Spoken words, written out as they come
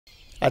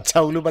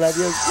अच्छा उल्लू बना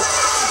दिया उसको।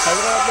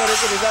 हैदराबाद में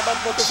रहते निजामाबाद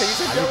में तो सही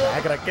से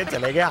बैग रख के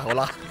चले गया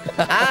होला।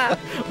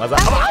 मजा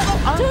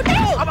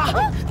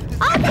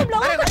आप तुम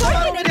लोगों को छोड़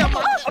के नहीं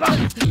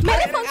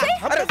मेरे फोन से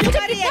मुझे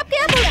किडनैप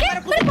किया बोल के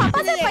मेरे पापा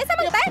से पैसा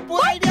मांगता है। वो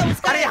आइडिया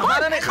उसका। अरे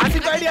हमारा नहीं,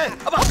 कासिम का आइडिया है।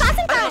 अब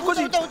कासिम का कुछ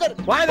उधर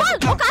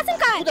वो कासिम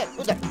का है।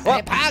 उधर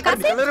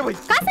कासिम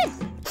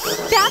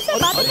प्यार से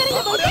बात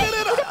करेंगे बोल के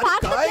मुझे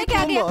पार्क में लेके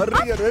आ गया।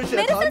 मेरे से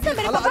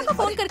मेरे पापा को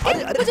फोन करके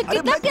मुझे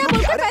किडनैप किया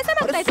बोल के पैसा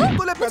मांगता है। तू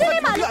मुझे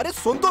नहीं मालूम। अरे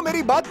सुन तो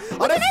मेरी बात।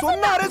 अरे सुन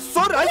ना, अरे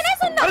सुन,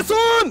 अरे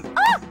सुन।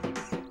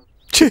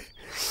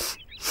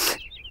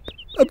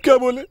 अब क्या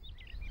बोले?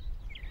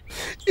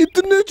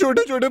 इतने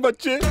छोटे छोटे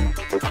बच्चे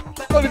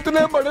और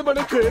इतने बड़े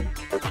बड़े खेल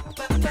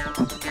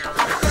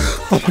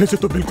अपने से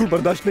तो बिल्कुल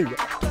बर्दाश्त नहीं हुआ।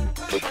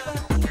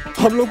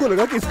 हम लोगों को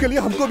लगा कि इसके लिए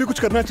हमको भी कुछ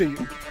करना चाहिए।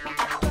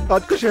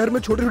 आज के शहर में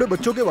छोटे छोटे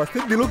बच्चों के वास्ते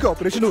दिलों के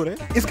ऑपरेशन हो रहे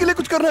हैं, इसके लिए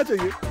कुछ करना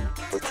चाहिए।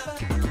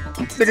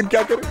 लेकिन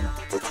क्या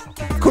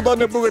करें, खुदा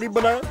ने हमको गरीब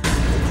बनाया।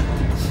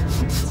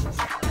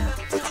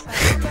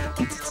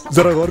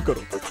 जरा गौर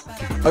करो,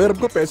 अगर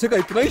हमको पैसे का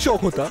इतना ही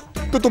शौक होता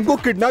तो तुमको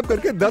किडनैप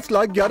करके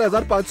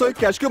 10,11,500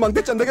 कैश क्यों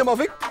मांगते चंदे के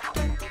माफिक?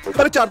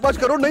 अरे 4-5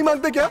 करोड़ नहीं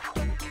मांगते क्या?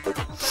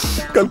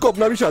 कल को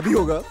अपना भी शादी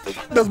होगा,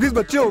 10-20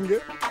 बच्चे होंगे।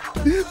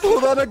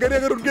 खुदा ना करे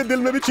अगर उनके दिल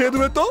में भी छेद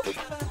हुए तो,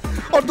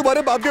 और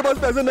तुम्हारे बाप के पास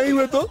पैसे नहीं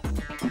हुए तो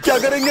क्या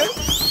करेंगे?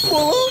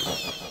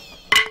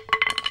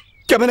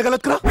 क्या मैंने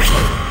गलत करा?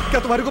 क्या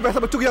तुम्हारे को पैसा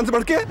बच्चों की जान से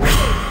बढ़ के है?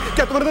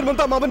 क्या तुम्हारे दिल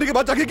बनता मां बनने के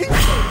बाद जाके की?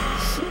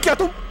 क्या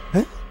तुम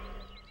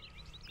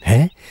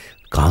हैं?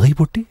 कहाँ गई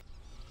पुट्टी?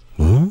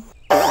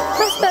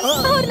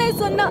 और नहीं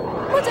सुनना,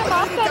 मुझे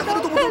माफ कर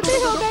दो,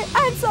 गलती हो गई,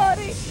 आई एम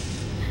सॉरी।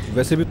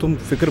 वैसे भी तुम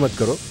फिक्र मत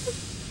करो,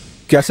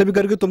 कैसे भी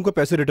करके तुमको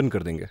पैसे रिटर्न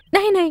कर देंगे।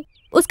 नहीं नहीं,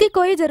 उसकी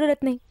कोई जरूरत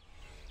नहीं।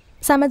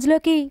 समझ लो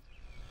कि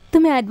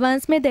तुम्हें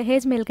एडवांस में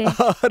दहेज मिल गए।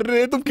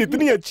 अरे तुम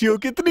कितनी अच्छी हो,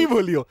 कितनी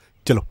भोली हो।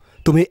 चलो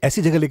तुम्हें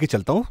ऐसी जगह लेके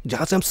चलता हूँ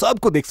जहाँ से हम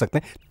सबको देख सकते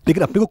हैं,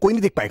 लेकिन अपने को कोई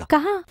नहीं देख पाएगा।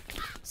 कहाँ?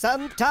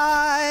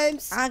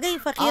 Sometimes आ गई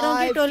फकीरों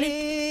की टोली। I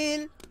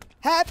feel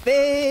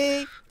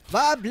happy,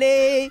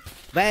 bubbly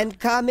when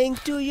coming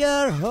to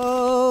your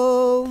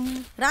home.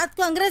 रात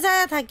को अंग्रेज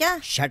आया था क्या?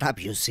 Shut up,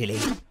 you silly.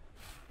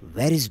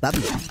 Where is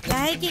bubbly? क्या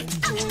है कि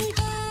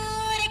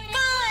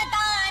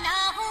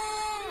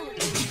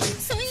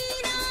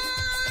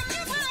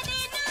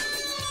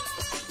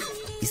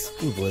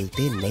इसको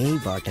बोलते नई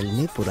बोतल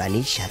में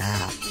पुरानी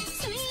शराब।